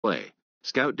play.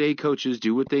 Scout Day coaches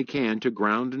do what they can to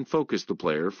ground and focus the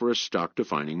player for a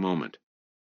stock-defining moment.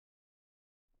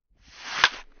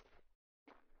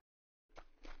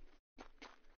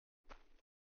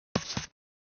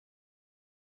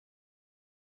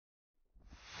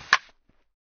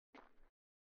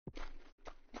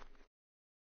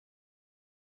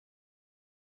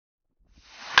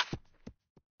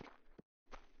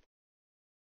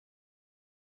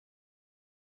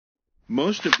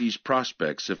 Most of these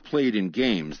prospects have played in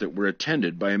games that were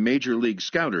attended by a Major League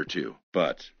Scout or two,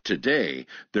 but today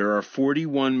there are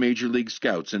 41 Major League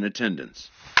Scouts in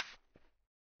attendance.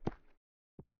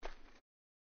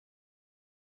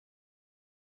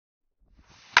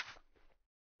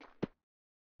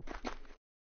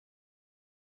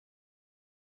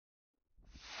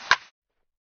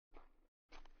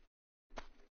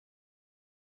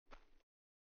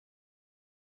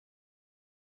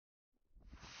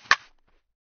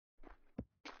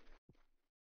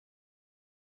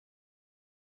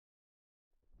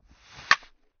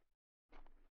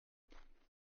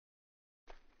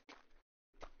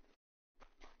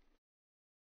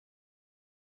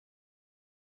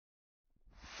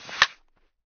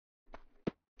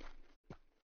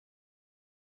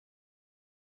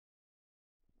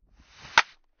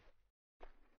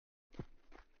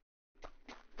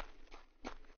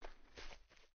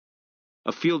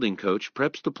 A fielding coach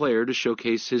preps the player to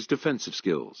showcase his defensive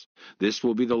skills. This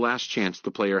will be the last chance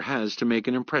the player has to make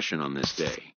an impression on this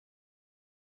day.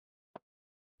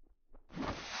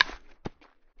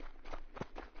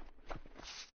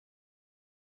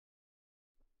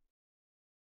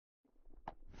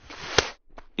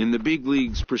 In the big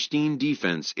leagues, pristine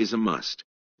defense is a must.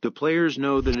 The players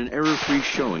know that an error-free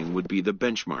showing would be the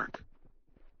benchmark.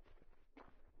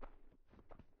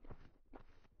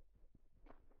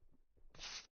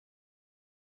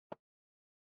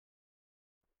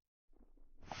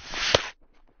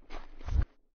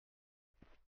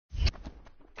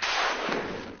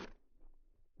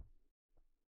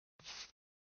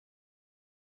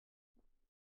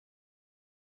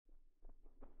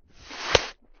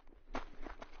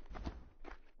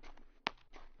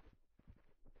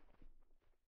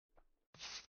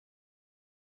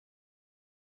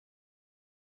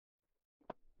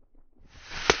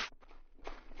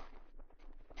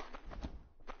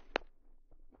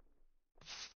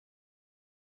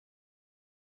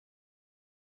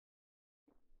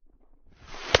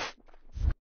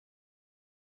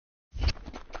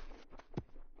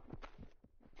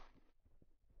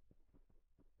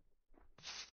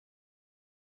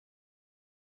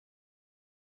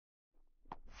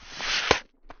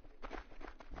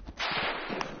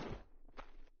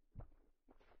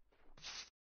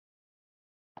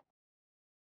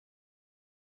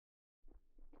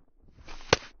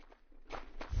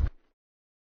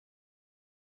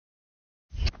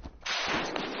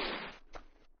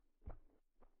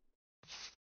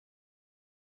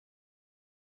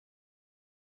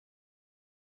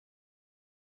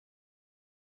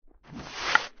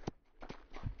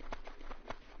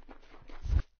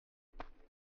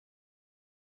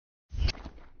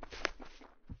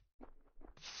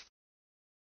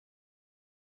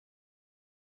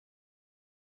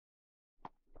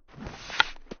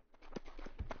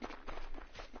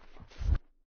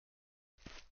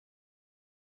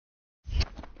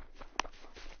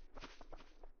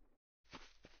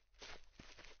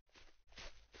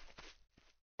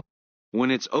 When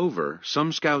it's over,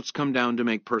 some scouts come down to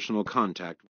make personal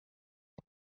contact.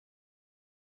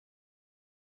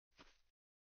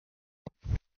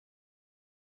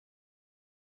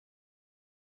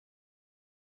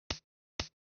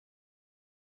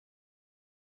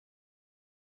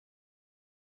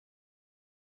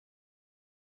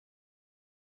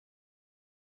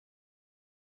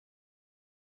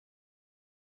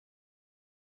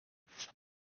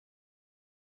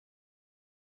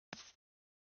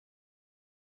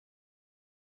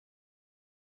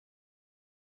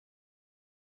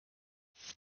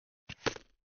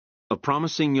 A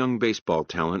promising young baseball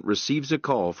talent receives a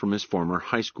call from his former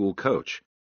high school coach,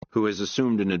 who has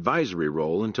assumed an advisory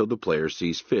role until the player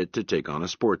sees fit to take on a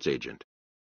sports agent.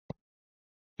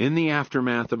 In the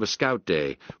aftermath of a scout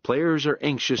day, players are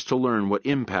anxious to learn what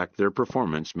impact their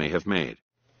performance may have made.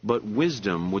 But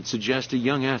wisdom would suggest a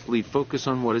young athlete focus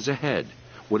on what is ahead,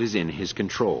 what is in his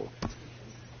control.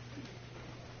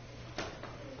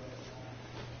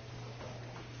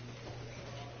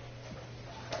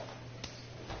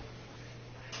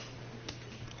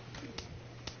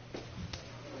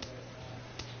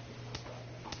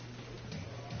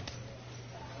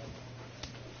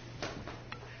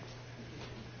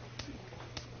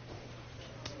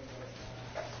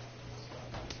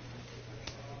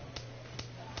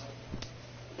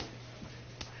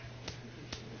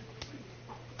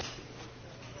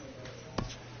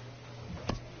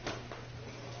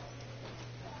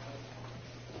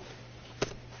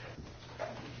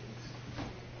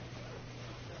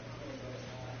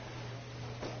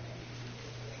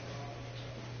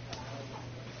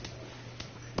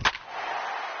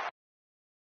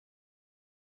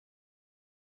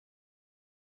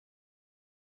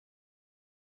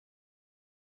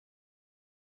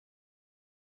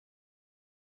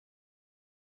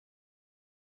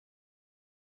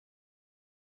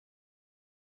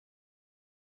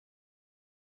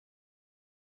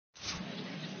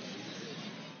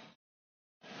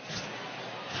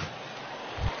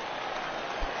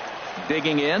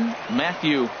 Digging in,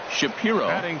 Matthew Shapiro.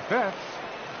 Batting fifth,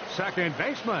 second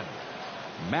baseman,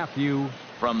 Matthew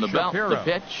From the belt, Shapiro. the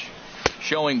pitch.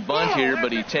 Showing bunt here,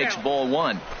 but he takes ball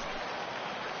one.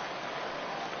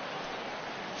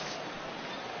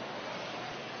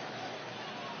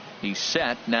 He's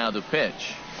set. Now the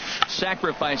pitch.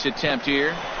 Sacrifice attempt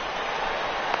here.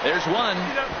 There's one.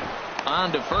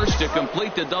 On to first to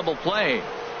complete the double play.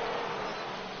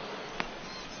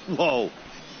 Whoa.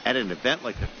 At an event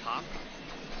like the top.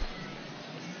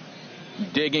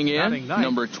 Digging in,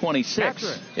 number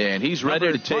 26. And he's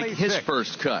ready to take his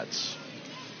first cuts.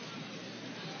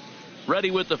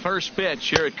 Ready with the first pitch.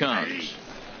 Here it comes.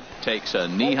 Takes a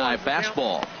knee-high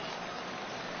fastball.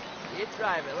 You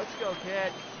drive it. Let's go,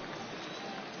 kid.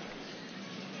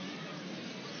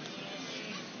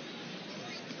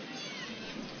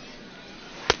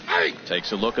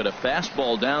 Takes a look at a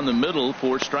fastball down the middle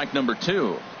for strike number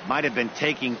 2. Might have been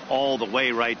taking all the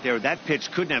way right there. That pitch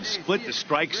couldn't have split the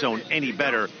strike zone any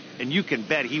better, and you can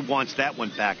bet he wants that one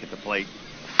back at the plate.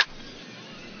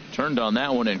 Turned on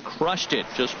that one and crushed it.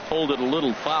 Just pulled it a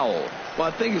little foul. Well,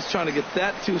 I think he's trying to get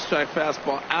that 2-strike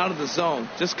fastball out of the zone.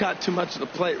 Just caught too much of the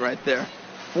plate right there.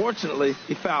 Fortunately,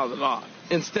 he fouled it off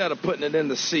instead of putting it in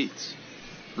the seats.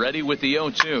 Ready with the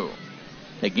 0-2.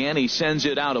 Again, he sends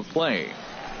it out of play.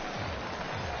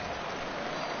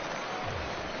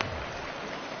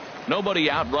 Nobody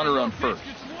out, runner on first.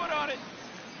 Get some wood on it.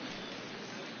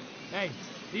 Hey,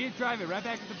 you drive it right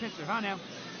back to the pitcher, huh now?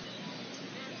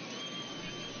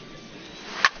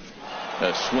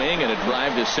 A swing and a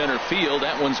drive to center field.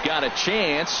 That one's got a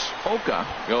chance. Oka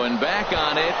going back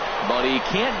on it, but he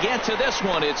can't get to this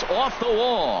one. It's off the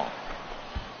wall.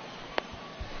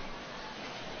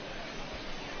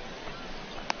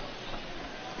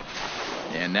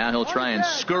 And now he'll try and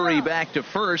scurry back to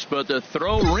first, but the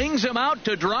throw rings him out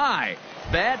to dry.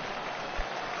 Bad.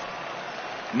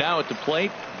 Now at the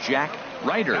plate, Jack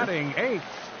Ryder. Batting eighth,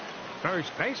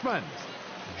 first baseman,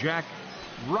 Jack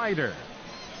Ryder.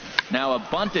 Now a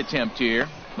bunt attempt here.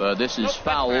 This is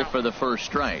foul for the first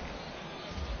strike.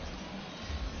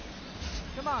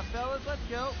 Come on, fellas, let's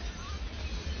go.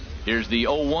 Here's the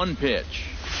 0-1 pitch.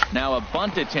 Now a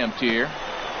bunt attempt here.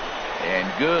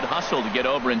 And good hustle to get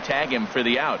over and tag him for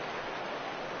the out.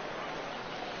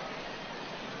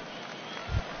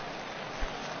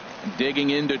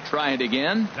 Digging in to try it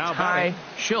again. Now Ty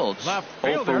Schultz. left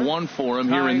 0 for 1 for him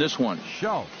here in this one.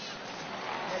 Schultz.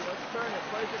 Hey, let's turn it.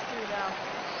 Play the 2 now.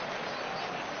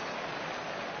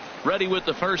 Ready with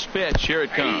the first pitch. Here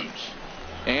it comes.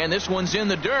 And this one's in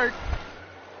the dirt.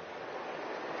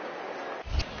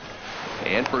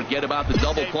 And forget about the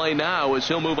double play now as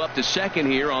he'll move up to second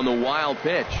here on the wild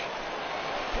pitch. Here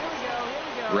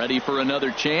we go. Ready for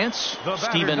another chance. The batter,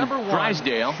 Stephen number 1,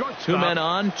 Drysdale. shortstop. 2 men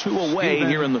on, 2 away Stephen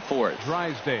here in the 4th.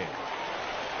 Drysdale. We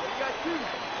got 2.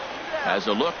 As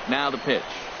a look, now the pitch.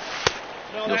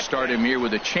 He'll start him here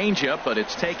with a changeup, but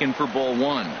it's taken for ball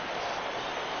 1.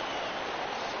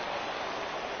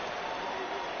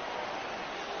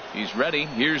 He's ready.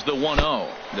 Here's the 1-0.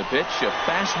 The pitch, a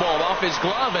fastball off his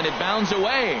glove, and it bounds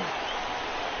away.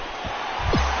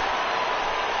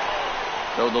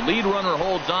 So the lead runner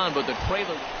holds on, but the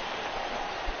trailer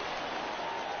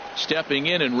stepping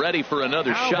in and ready for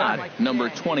another shot. Number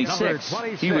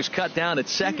 26. He was cut down at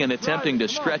second, attempting to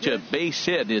stretch a base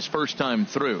hit his first time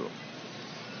through.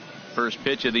 First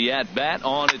pitch of the at-bat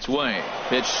on its way.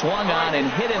 Pitch swung on and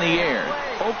hit in the air.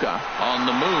 Oka on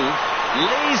the move.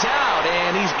 Lays out,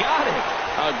 and he's got it.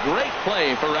 A great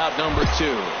play for out number 2.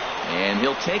 And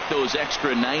he'll take those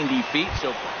extra 90 feet.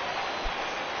 So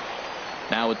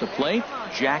now at the plate,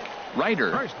 Jack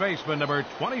Ryder. First baseman, number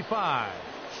 25,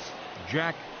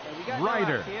 Jack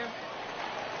Ryder.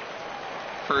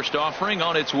 First offering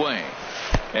on its way.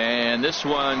 And this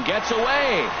one gets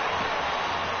away.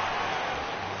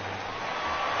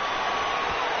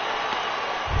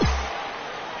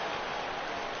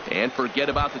 And forget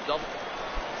about the double.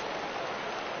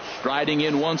 Striding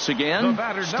in once again,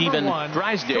 Stephen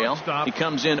Drysdale. He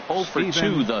comes in 0 for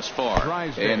 2 thus far.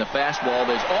 And the fastball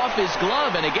is off his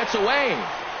glove, and it gets away.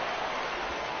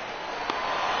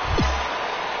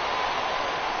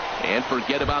 And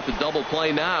forget about the double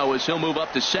play now as he'll move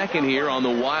up to second here on the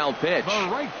wild pitch. The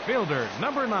right fielder,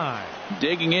 number 9.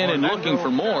 Digging in and looking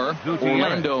for more,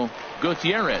 Orlando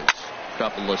Gutierrez.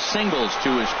 Couple of singles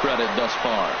to his credit thus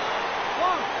far.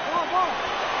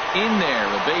 In there,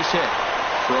 a base hit.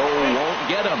 Throw won't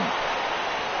get him.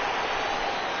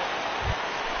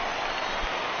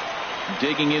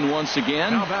 Digging in once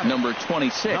again, number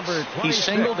 26. He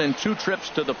singled in 2 trips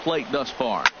to the plate thus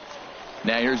far.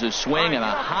 Now here's a swing and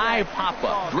a high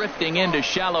pop-up drifting into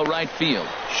shallow right field.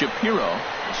 Shapiro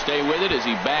will stay with it as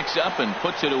he backs up and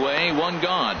puts it away. One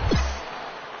gone.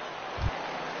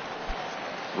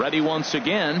 Ready once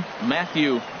again,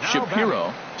 Matthew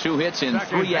Shapiro. 2 hits and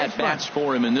 3 at-bats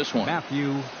for him in this one.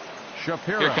 Matthew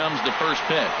Shapiro. Here comes the first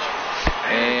pitch.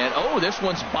 And, oh, this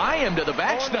one's by him to the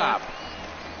backstop.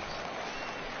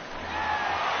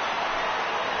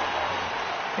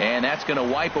 And that's going to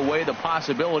wipe away the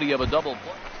possibility of a double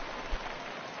play.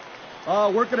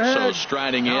 Working ahead. So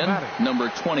striding in, number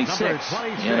 26.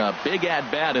 In a big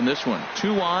at-bat in this one.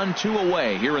 2 on, 2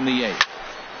 away here in the 8th.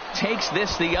 Takes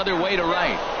this the other way to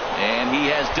right. And he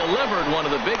has delivered one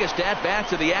of the biggest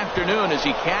at-bats of the afternoon as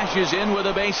he cashes in with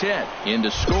a base hit. In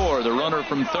to score the runner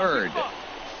from third.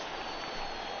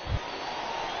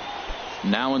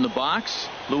 Now in the box,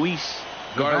 Luis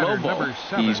Garlobo.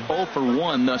 He's 0 for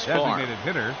 1 thus far.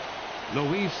 Hitter,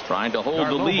 Luis trying to hold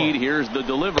the lead. Here's the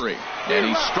delivery. And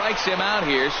he strikes him out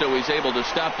here, so he's able to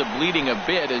stop the bleeding a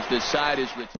bit as this side is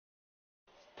retired.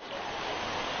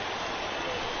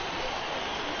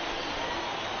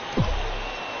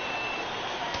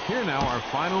 Here now our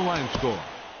final line score.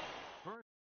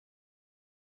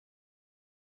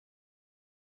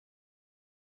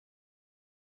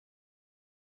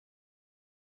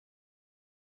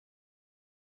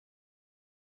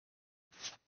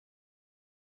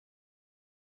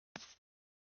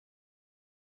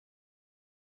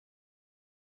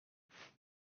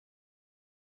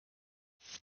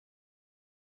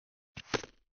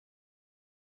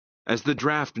 As the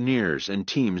draft nears and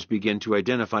teams begin to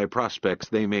identify prospects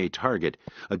they may target,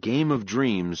 a game of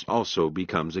dreams also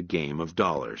becomes a game of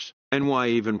dollars. And why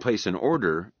even place an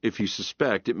order if you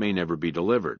suspect it may never be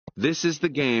delivered? This is the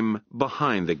game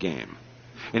behind the game,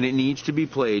 and it needs to be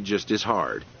played just as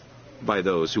hard by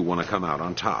those who want to come out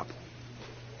on top.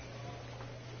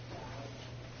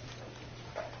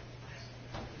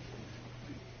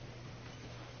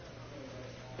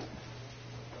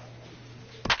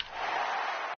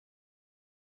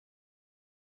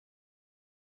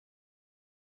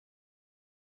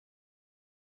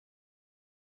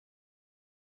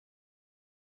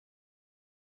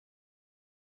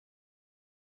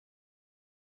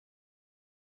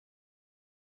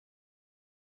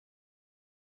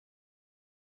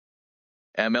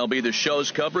 MLB The Show's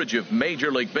coverage of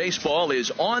Major League Baseball is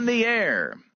on the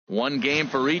air. 1 game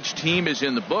for each team is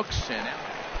in the books. And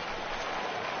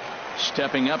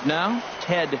stepping up now,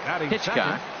 Ted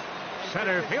Hitchcock.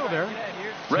 Center fielder.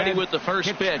 Ready with the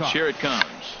first pitch. Here it comes.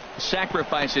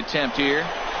 Sacrifice attempt here.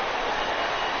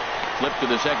 Flip to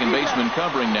the second baseman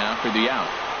covering now for the out.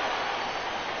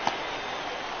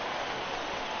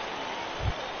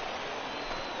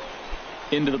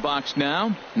 Into the box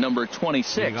now, number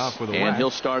 26. And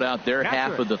he'll start out there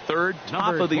half of the third,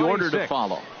 top of the order to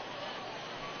follow.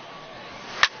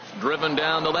 Driven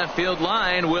down the left field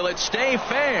line. Will it stay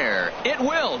fair? It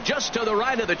will, just to the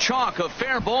right of the chalk, a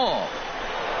fair ball.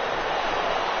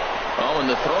 Oh, and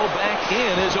the throw back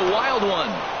in is a wild one.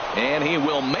 And he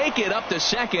will make it up to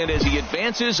second as he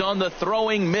advances on the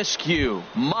throwing miscue.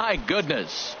 My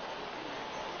goodness.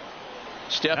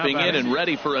 Stepping in and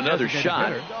ready for another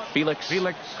shot, Felix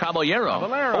Caballero.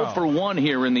 0 for 1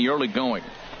 here in the early going.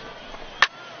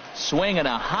 Swinging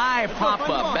a high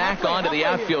pop-up back onto the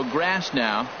outfield grass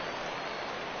now.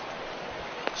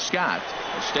 Scott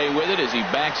will stay with it as he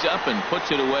backs up and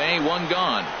puts it away. 1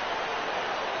 gone.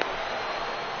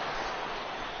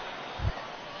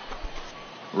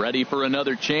 Ready for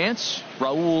another chance,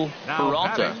 Raul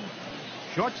Peralta.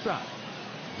 Shortstop,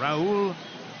 Raul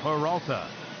Peralta.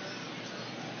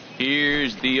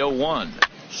 Here's the 0-1.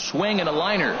 Swing and a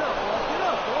liner.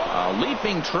 A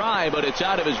leaping try, but it's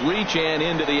out of his reach and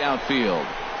into the outfield.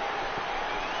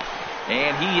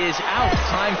 And he is out.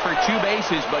 Time for 2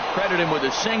 bases, but credit him with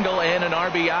a single and an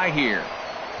RBI here.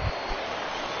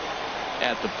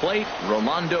 At the plate,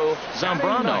 Rolando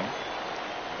Zambrano.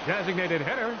 Designated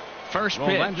hitter. First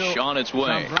pitch on its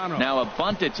way. Now a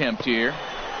bunt attempt here.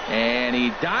 And he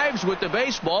dives with the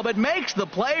baseball, but makes the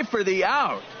play for the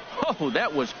out. Oh,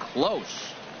 that was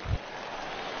close.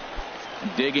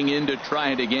 Digging in to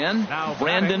try it again. Now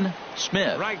Brandon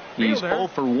Smith. Right He's fielder, 0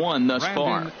 for 1 thus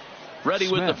Brandon far. Ready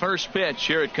Smith. with the first pitch.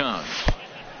 Here it comes.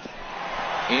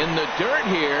 In the dirt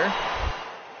here.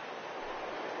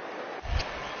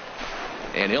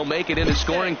 And he'll make it into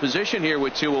scoring position here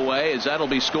with 2 away, as that'll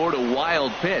be scored a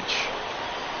wild pitch.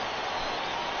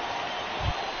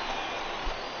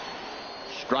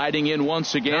 Striding in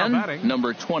once again,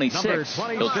 number 26.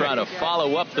 He'll try to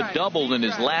follow up the double in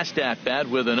his last at-bat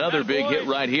with another big hit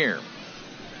right here.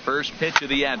 First pitch of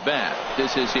the at-bat.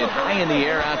 This is hit high in the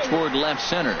air out toward left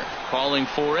center. Calling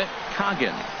for it,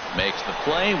 Coggin makes the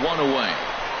play, 1 away.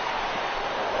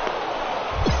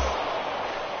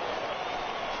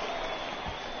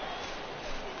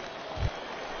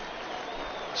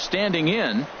 Standing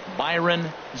in, Byron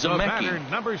The batter, Zemecki.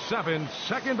 number 7,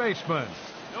 second baseman,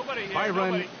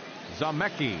 Byron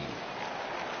Zemecki.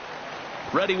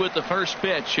 Ready with the first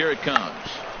pitch. Here it comes.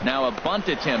 Now a bunt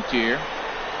attempt here.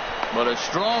 But a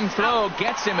strong throw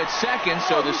gets him at second,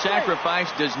 so the sacrifice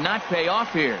does not pay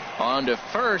off here. On to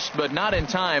first, but not in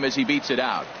time as he beats it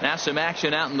out. Now some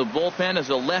action out in the bullpen as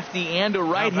a lefty and a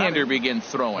right-hander begin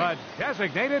throwing. A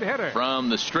designated hitter. From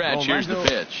the stretch, here's the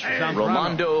pitch.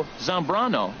 Zambrano.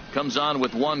 Zambrano comes on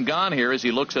with 1 gone here as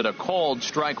he looks at a called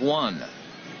strike 1.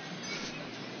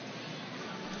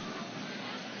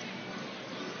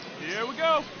 Here we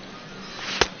go.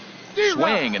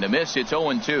 Swing and a miss. It's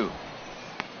 0-2.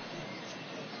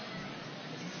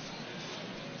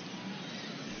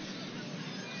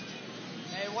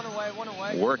 One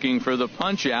away. Working for the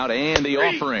punch out and the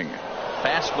offering.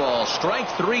 Fastball, strike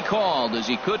 3 called as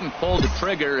he couldn't pull the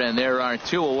trigger, and there are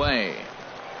 2 away.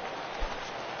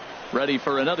 Ready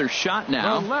for another shot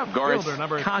now. Garth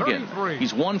Coggin.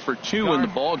 He's 1 for 2 in the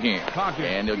ball game.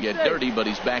 And he'll get dirty, but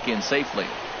he's back in safely.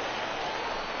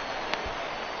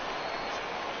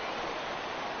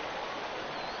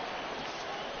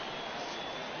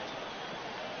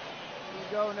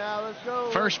 Let's go.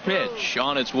 First pitch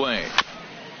on its way.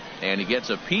 And he gets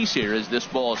a piece here as this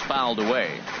ball is fouled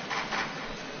away.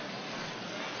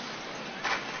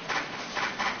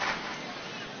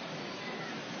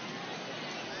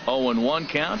 Oh, and 1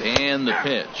 count, and the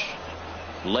pitch.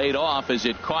 Laid off as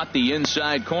it caught the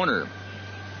inside corner.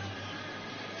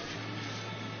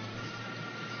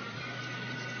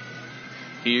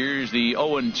 Here's the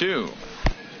 0-2.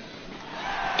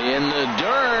 In the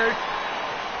dirt.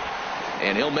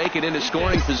 And he'll make it into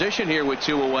scoring position here with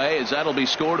 2 away, as that'll be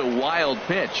scored a wild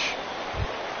pitch.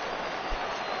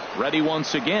 Ready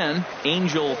once again,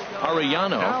 Angel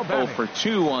Arellano, 0 for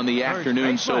 2 on the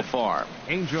afternoon so far.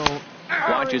 Angel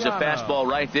Watches a Arellano. fastball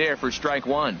right there for strike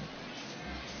 1.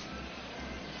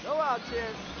 Go out, Chin.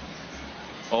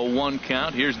 0-1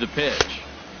 count. Here's the pitch.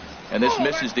 And this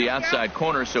misses the outside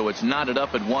corner, so it's knotted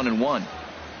up at 1-1.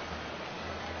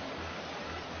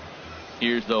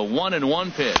 Here's the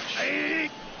 1-1 pitch.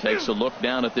 Takes a look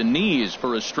down at the knees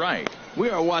for a strike.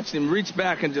 We are watching him reach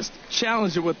back and just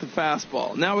challenge it with the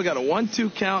fastball. Now we got a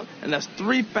 1-2 count, and that's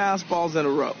 3 fastballs in a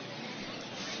row.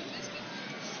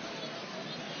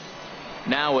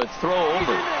 Now a throw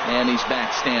over, and he's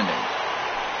back standing.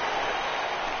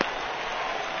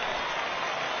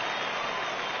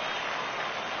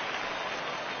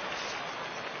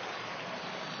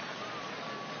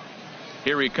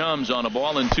 Here he comes on a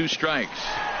ball and 2 strikes.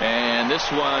 And this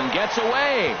one gets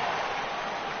away.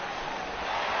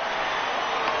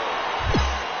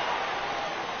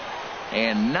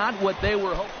 And not what they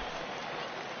were hoping.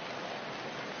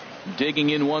 Digging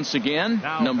in once again,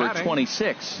 Now number batting,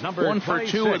 26. number 1 for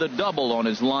 2 with a 26. double on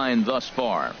his line thus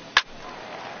far.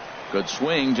 Good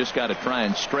swing, just got to try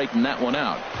and straighten that one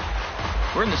out.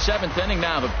 We're in the 7th inning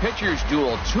now of a pitcher's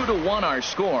duel. 2-1 our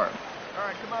score. All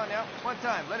right, come on now. One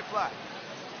time. Let it fly.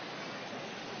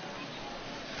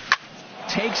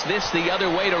 Takes this the other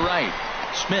way to right.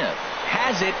 Smith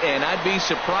has it, and I'd be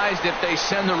surprised if they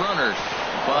send the runners.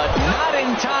 But not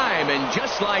in time, and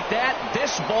just like that,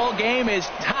 this ball game is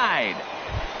tied.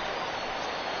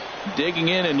 Digging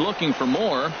in and looking for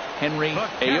more, Henry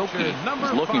Aoki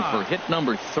is looking for hit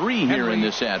number 3 here in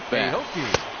this at-bat.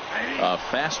 A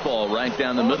fastball right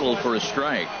down the middle for a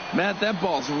strike. Matt, that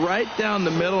ball's right down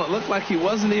the middle. It looked like he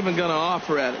wasn't even going to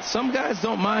offer at it. Some guys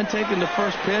don't mind taking the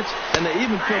first pitch, and they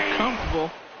even feel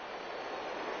comfortable.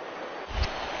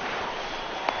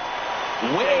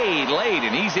 Way late,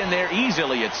 and he's in there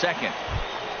easily at second.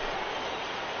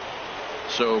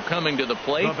 So coming to the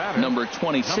plate, The batter, number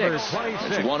 26. number 26.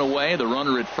 There's 1 away. The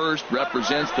runner at first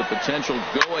represents the potential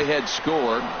go-ahead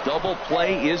score. Double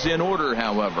play is in order,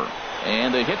 however.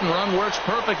 And the hit and run works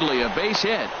perfectly, a base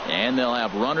hit. And they'll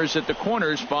have runners at the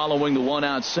corners following the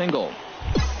 1-out single.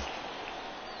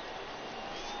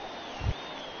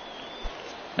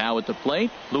 Now at the plate,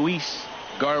 Luis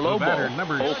Garlobo. The batter,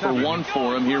 number 0 for 7. 1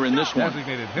 for him here in this one.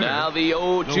 Designated hitter, Now the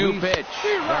 0-2 Luis pitch.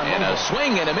 And a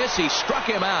swing and a miss. He struck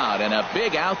him out. And a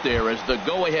big out there as the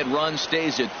go-ahead run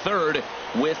stays at third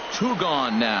with 2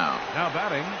 gone now. Now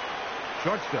batting,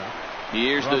 shortstop.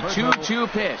 Here's the Roberto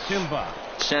 2-2 pitch. Simba.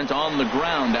 Sent on the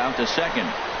ground out to second.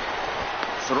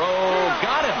 Throw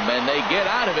got him, and they get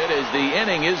out of it as the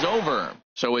inning is over.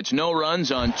 So it's no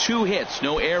runs on 2 hits,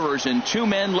 no errors, and 2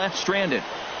 men left stranded.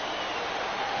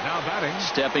 Now batting.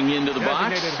 Stepping into the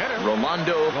box,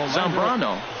 Rolando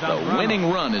Zambrano. The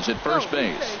winning run is at first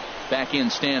base. Back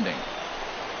in standing.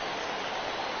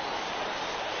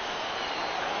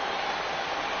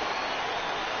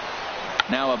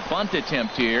 Now a bunt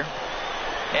attempt here.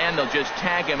 And they'll just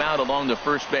tag him out along the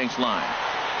first base line.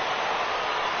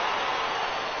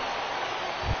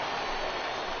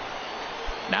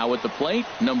 Now at the plate,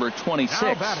 number 26.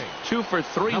 2 for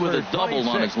 3 with a double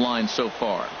on his line so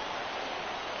far.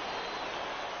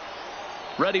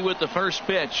 Ready with the first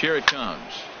pitch. Here it comes.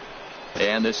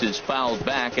 And this is fouled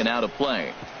back and out of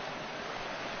play.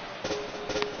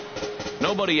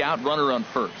 Nobody out, runner on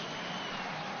first.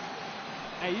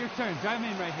 Hey, your turn. Drive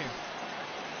him in right here.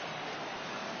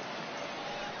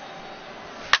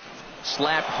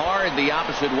 Slapped hard the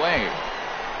opposite way.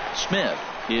 Smith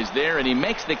is there, and he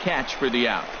makes the catch for the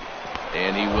out.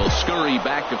 And he will scurry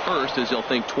back to first as he'll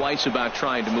think twice about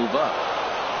trying to move up.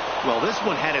 Well, this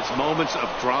one had its moments of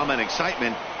drama and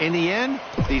excitement. In the end,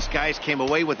 these guys came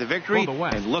away with the victory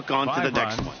and look on to the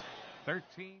next one.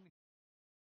 13.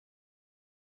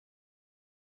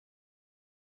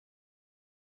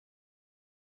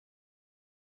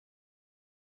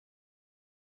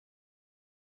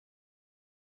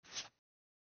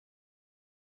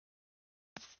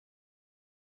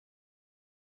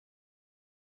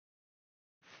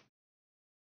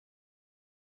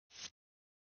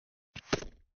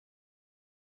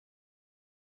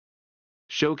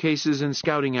 Showcases and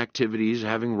scouting activities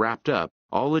having wrapped up,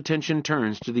 all attention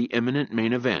turns to the imminent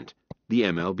main event, the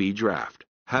MLB draft.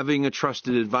 Having a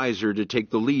trusted advisor to take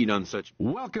the lead on such...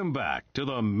 Welcome back to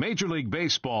the Major League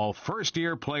Baseball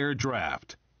first-year player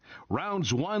draft.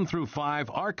 Rounds 1 through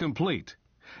 5 are complete,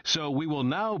 so we will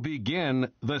now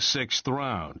begin the 6th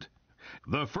round.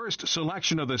 The first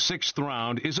selection of the 6th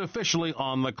round is officially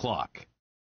on the clock.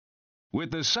 With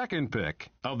the second pick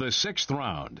of the 6th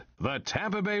round, the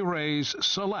Tampa Bay Rays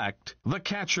select the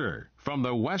catcher from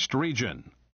the West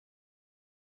region.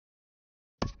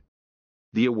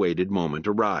 The awaited moment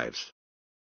arrives.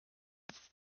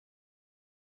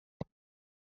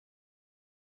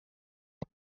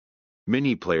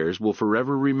 Many players will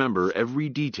forever remember every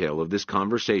detail of this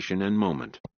conversation and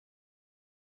moment.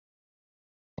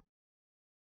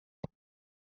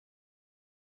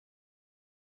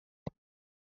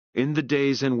 In the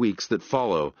days and weeks that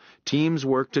follow, teams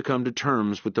work to come to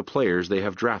terms with the players they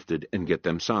have drafted and get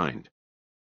them signed.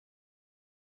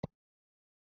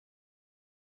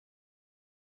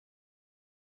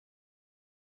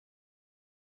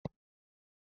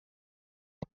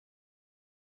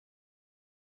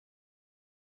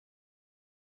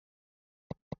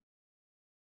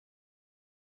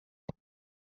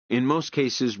 In most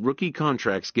cases, rookie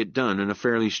contracts get done in a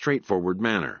fairly straightforward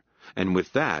manner. And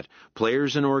with that,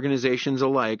 players and organizations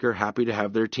alike are happy to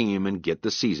have their team and get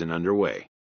the season underway.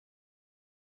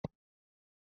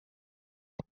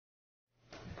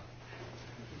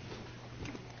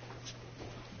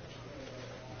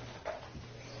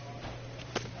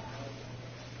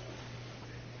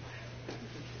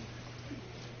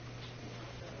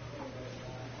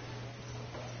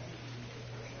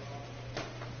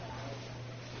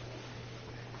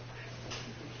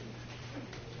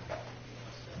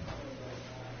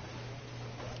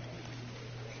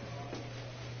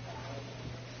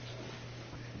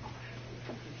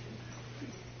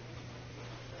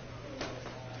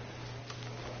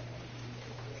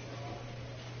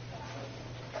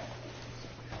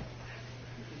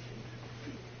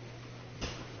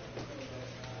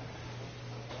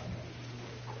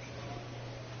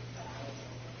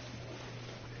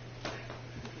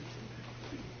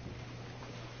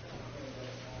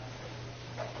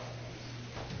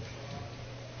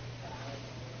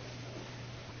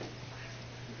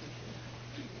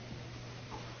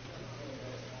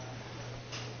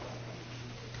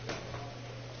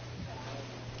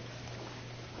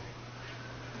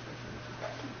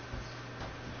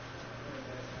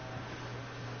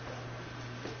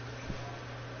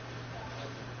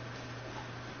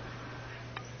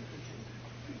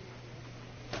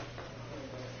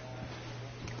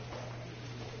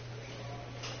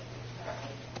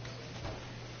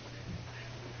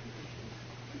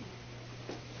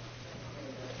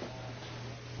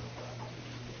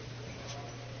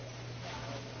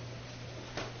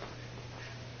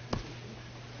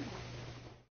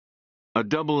 A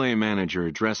Double-A manager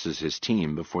addresses his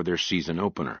team before their season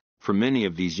opener. For many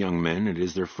of these young men, it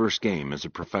is their first game as a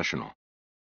professional.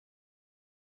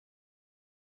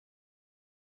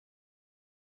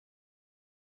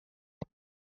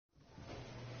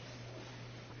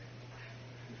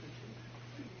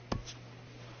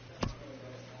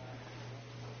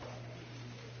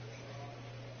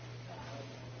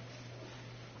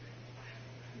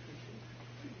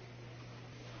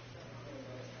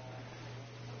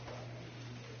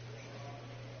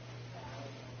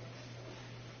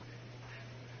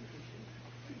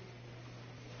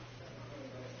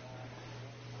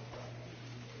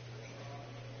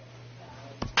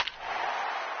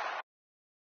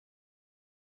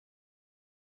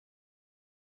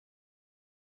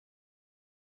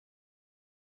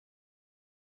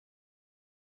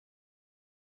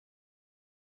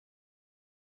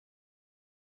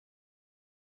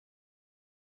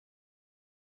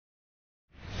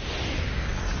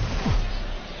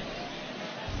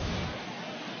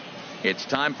 It's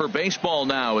time for baseball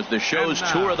now as the show's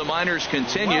tour of the minors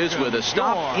continues with a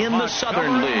stop in the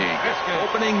Southern League.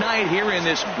 Opening night here in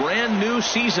this brand new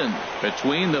season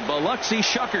between the Biloxi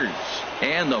Shuckers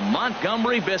and the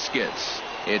Montgomery Biscuits.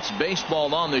 It's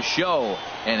baseball on the show,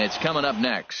 and it's coming up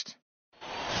next.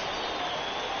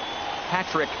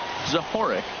 Patrick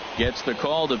Zahorik gets the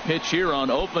call to pitch here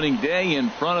on opening day in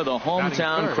front of the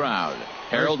hometown crowd.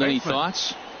 Harold, any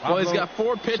thoughts? Well, he's got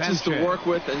 4 pitches to work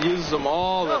with and uses them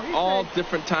all at all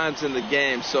different times in the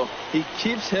game. So he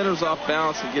keeps hitters off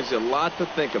balance and gives you a lot to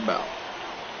think about.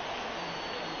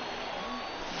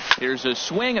 Here's a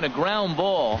swing and a ground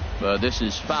ball. This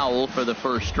is foul for the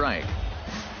first strike.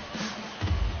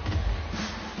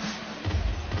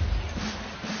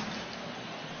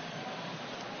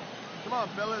 Come on,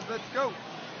 fellas, let's go.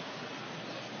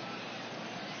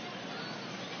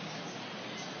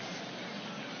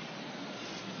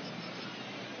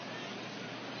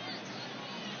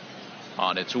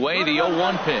 On its way, the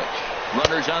 0-1 pitch.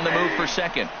 Runners on the move for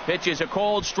second. Pitch is a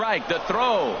cold strike. The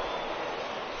throw.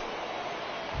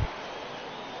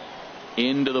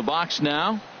 Into the box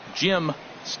now, Jim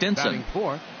Stinson. Batting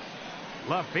fourth,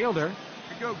 left fielder,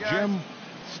 Jim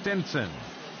Stinson.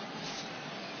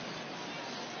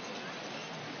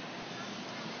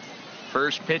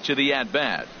 First pitch of the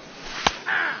at-bat.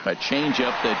 A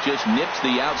changeup that just nips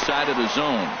the outside of the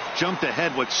zone. Jumped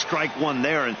ahead with strike one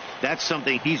there, and that's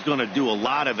something he's going to do a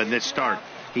lot of in this start.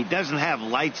 He doesn't have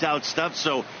lights out stuff,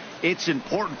 so it's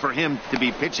important for him to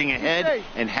be pitching ahead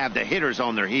and have the hitters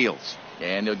on their heels.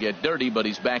 And he'll get dirty, but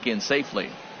he's back in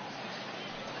safely.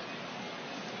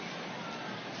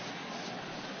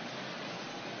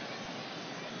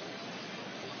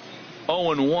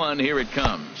 Oh, and 1, here it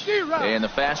comes. And the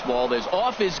fastball is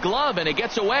off his glove, and it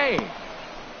gets away.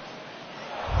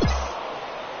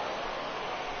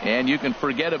 And you can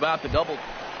forget about the double.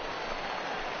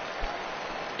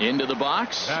 Into the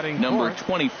box, number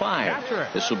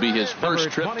 25. This will be his first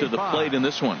trip to the plate in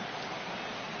this one.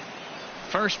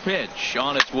 First pitch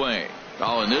on its way.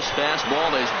 Oh, and this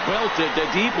fastball is belted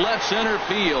to deep left center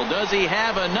field. Does he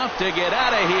have enough to get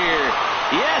out of here?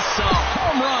 Yes, a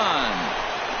home run.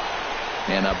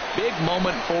 And a big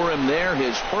moment for him there.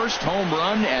 His first home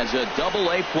run as a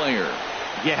Double-A player.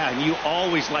 Yeah, and you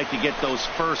always like to get those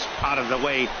first out of the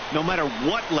way, no matter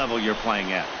what level you're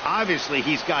playing at. Obviously,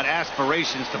 he's got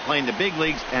aspirations to play in the big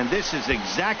leagues, and this is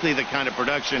exactly the kind of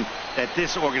production that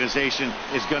this organization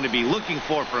is going to be looking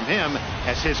for from him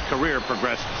as his career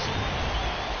progresses.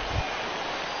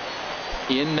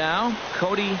 In now,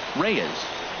 Cody Reyes.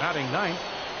 Batting ninth,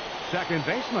 second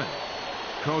baseman,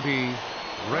 Cody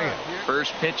Reyes.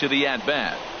 First pitch of the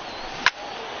at-bat.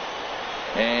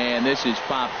 And this is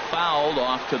popped fouled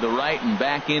off to the right and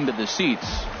back into the seats.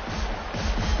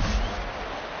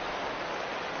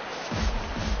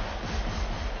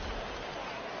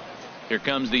 Here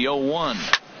comes the 0-1.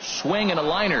 Swing and a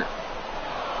liner.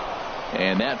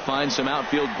 And that finds some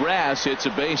outfield grass. It's a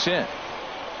base hit.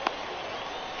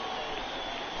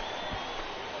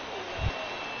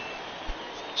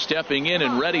 Stepping in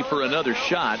and ready for another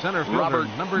shot, Robert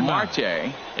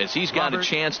Marte, as he's got a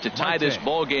chance to tie this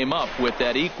ball game up with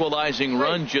that equalizing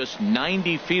run just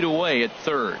 90 feet away at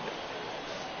third.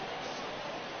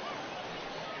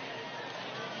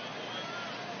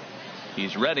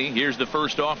 He's ready. Here's the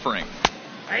first offering.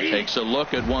 Takes a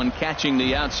look at one catching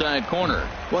the outside corner.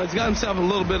 Well, he's got himself a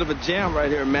little bit of a jam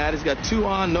right here, Matt. He's got 2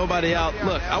 on, nobody out.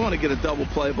 Look, I want to get a double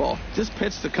play ball. Just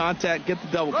pitch the contact, get the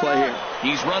double play here.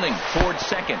 He's running towards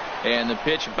second, and the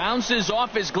pitch bounces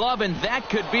off his glove, and that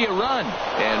could be a run.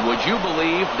 And would you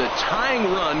believe the tying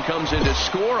run comes in to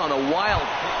score on a wild.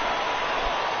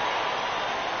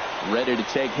 Ready to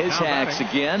take his hacks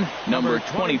again, number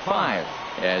 25.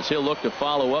 As he'll look to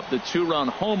follow up the 2-run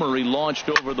homer he launched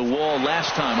over the wall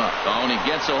last time up. Oh, and he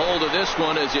gets a hold of this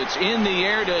one as it's in the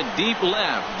air to deep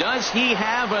left. Does he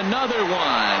have another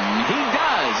one? He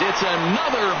does. It's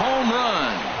another home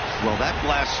run. Well, that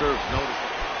blast serves notice.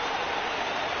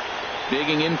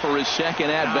 Digging in for his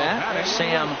second at-bat,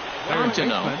 Sam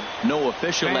Fontenot. No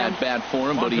official at-bat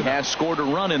for him, but he has scored a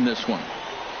run in this one.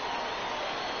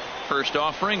 First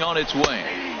offering on its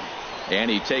way. And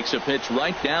he takes a pitch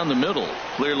right down the middle,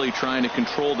 clearly trying to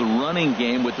control the running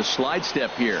game with the slide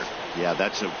step here. Yeah,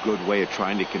 that's a good way of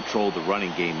trying to control the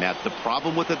running game, Matt. The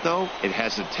problem with it, though, it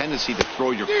has a tendency to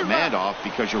throw your command off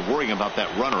because you're worrying about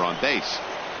that runner on base.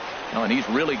 Oh, and he's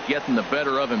really getting the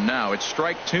better of him now. It's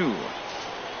strike 2.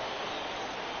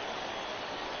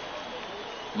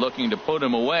 Looking to put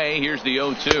him away. Here's the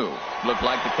 0-2. Looked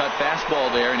like the cut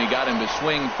fastball there, and he got him to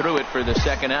swing through it for the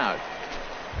second out.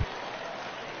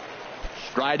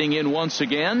 Striding in once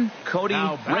again, Cody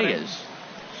Reyes.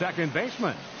 second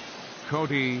baseman,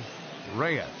 Cody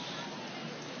Reyes.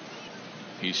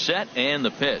 He's set, and the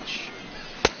pitch.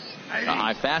 A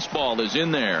high fastball is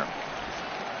in there.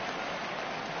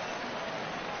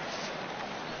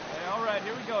 Hey, all right,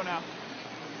 here we go now.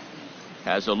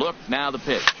 Has a look, now the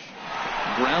pitch.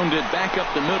 Grounded back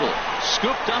up the middle.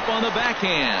 Scooped up on the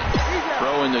backhand.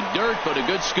 Throw in the dirt, but a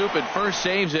good scoop at first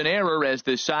saves an error as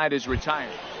the side is retired.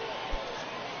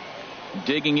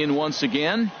 Digging in once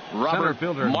again, Robert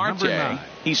Marte.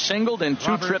 He's singled in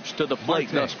two trips to the plate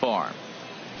thus far.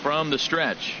 From the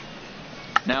stretch.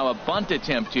 Now a bunt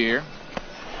attempt here.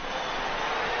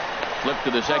 Flip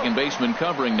to the second baseman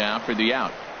covering now for the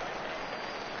out.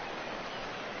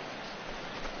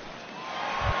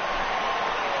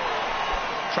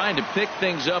 Trying to pick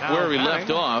things up where we left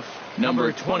off.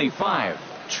 Number 25.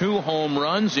 2 home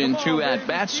runs in 2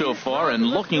 at-bats so far, and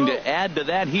looking to add to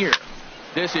that here.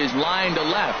 This is line to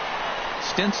left.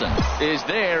 Stinson is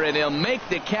there, and he'll make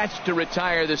the catch to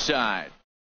retire the side.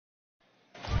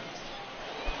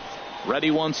 Ready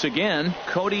once again,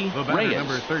 Cody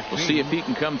Reyes. We'll see if he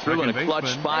can come through in a clutch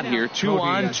spot here. 2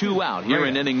 on, 2 out here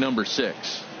in inning number 6.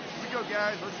 Here we go,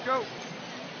 guys. Let's go.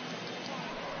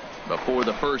 Before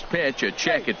the first pitch, a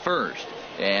check at first.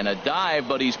 And a dive,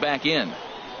 but he's back in.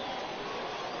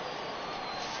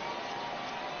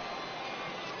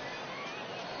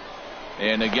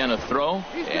 And again a throw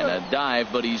and a dive,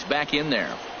 but he's back in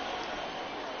there.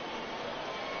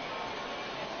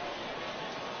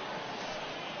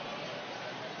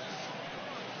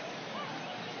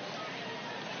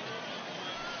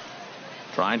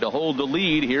 Trying to hold the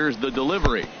lead. Here's the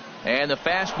delivery. And the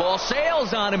fastball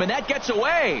sails on him, and that gets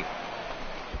away.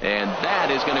 And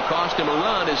that is going to cost him a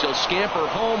run as he'll scamper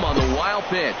home on the wild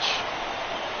pitch.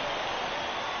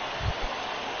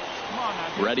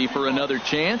 Ready for another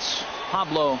chance?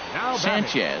 Pablo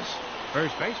Sanchez.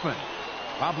 First baseman,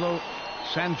 Pablo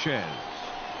Sanchez.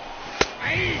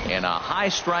 And a high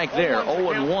strike there,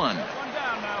 0-1. One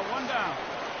down now, one down.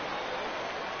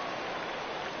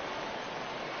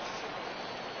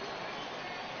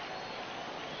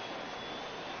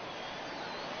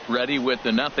 Ready with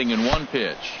the 0-1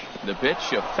 pitch. The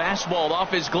pitch, a fastball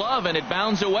off his glove, and it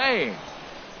bounds away.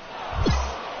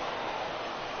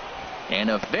 And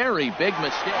a very big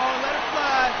mistake. Oh, let it fly.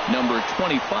 Number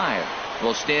 25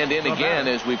 will stand in again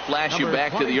as we flash you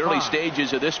back to the early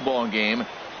stages of this ball game.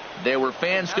 There were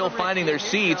fans still finding their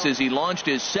seats as he launched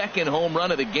his second home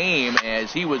run of the game,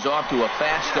 as he was off to a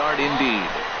fast start indeed.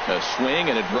 A swing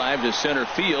and a drive to center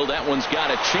field. That one's got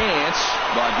a chance,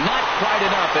 but not quite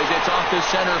enough as it's off the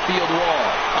center field wall.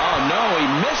 Oh no, he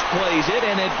misplays it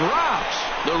and it drops.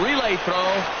 The relay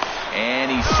throw,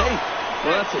 and he's safe.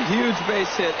 Well, that's a huge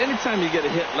base hit. Anytime you get a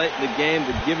hit late in the game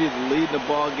to give you the lead in the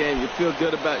ball game, you feel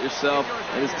good about yourself,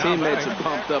 and his teammates are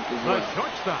pumped up as well. The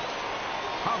shortstop,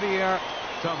 Javier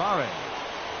Tavares.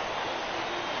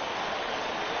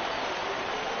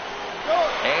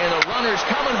 And the runner's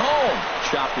coming home.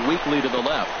 Chopped weakly to the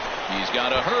left. He's got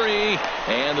to hurry,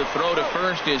 and the throw to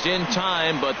first is in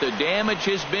time, but the damage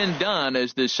has been done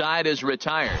as the side is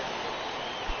retired.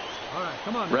 All right,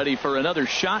 come on. Ready for another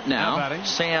shot now.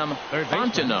 Sam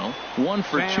Fontenot, 1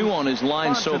 for 2 on his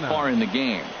line so far in the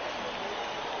game.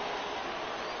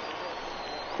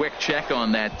 Quick check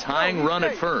on that tying run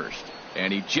at first,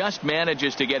 and he just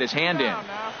manages to get his hand in.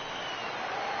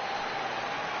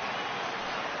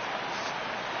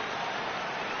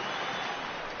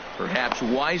 Perhaps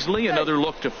wisely, another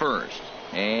look to first,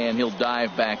 and he'll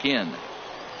dive back in.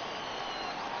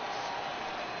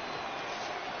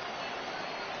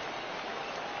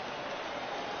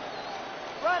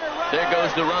 There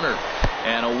goes the runner.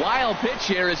 And a wild pitch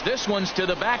here as this one's to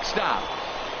the backstop.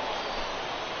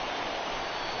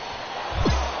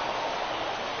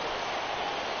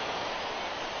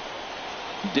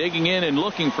 Digging in and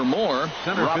looking for more,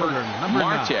 Robert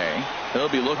Marte. He'll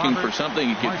be looking for something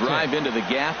he could drive into the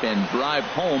gap and drive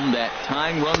home that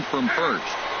tying run from first.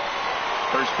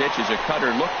 First pitch is a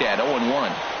cutter looked at,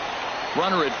 0-1.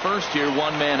 Runner at first here, 1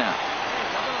 man out.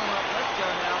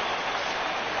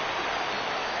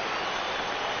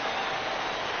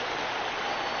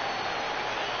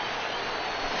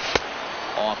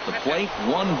 Off the plate,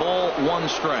 1 ball, 1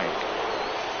 strike.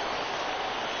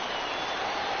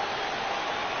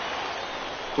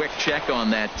 Quick check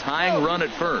on that tying run at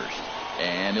first,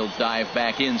 and he'll dive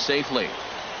back in safely.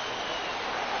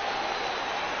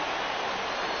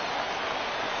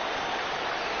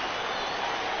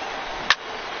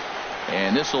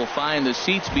 And this will find the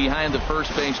seats behind the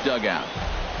first base dugout.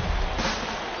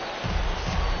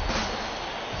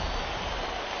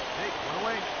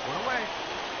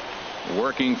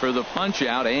 Working for the punch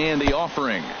out and the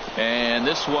offering. And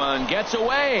this one gets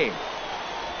away.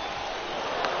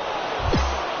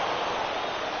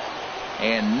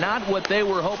 And not what they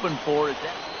were hoping for.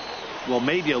 Well,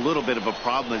 maybe a little bit of a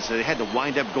problem is they had to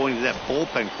wind up going to that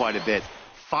bullpen quite a bit.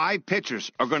 5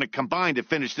 pitchers are going to combine to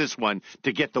finish this one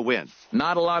to get the win.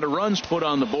 Not a lot of runs put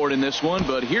on the board in this one,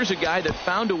 but here's a guy that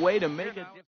found a way to make a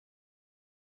difference.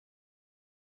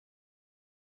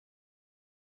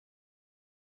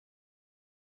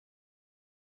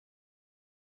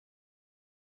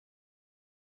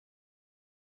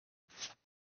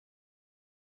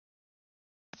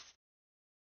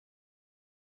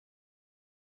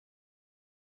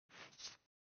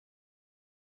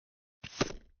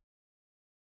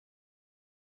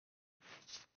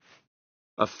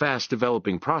 A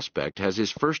fast-developing prospect has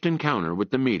his first encounter with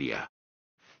the media.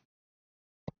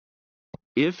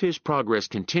 If his progress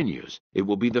continues, it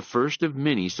will be the first of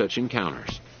many such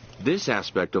encounters. This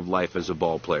aspect of life as a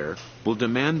ball player will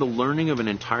demand the learning of an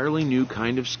entirely new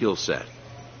kind of skill set.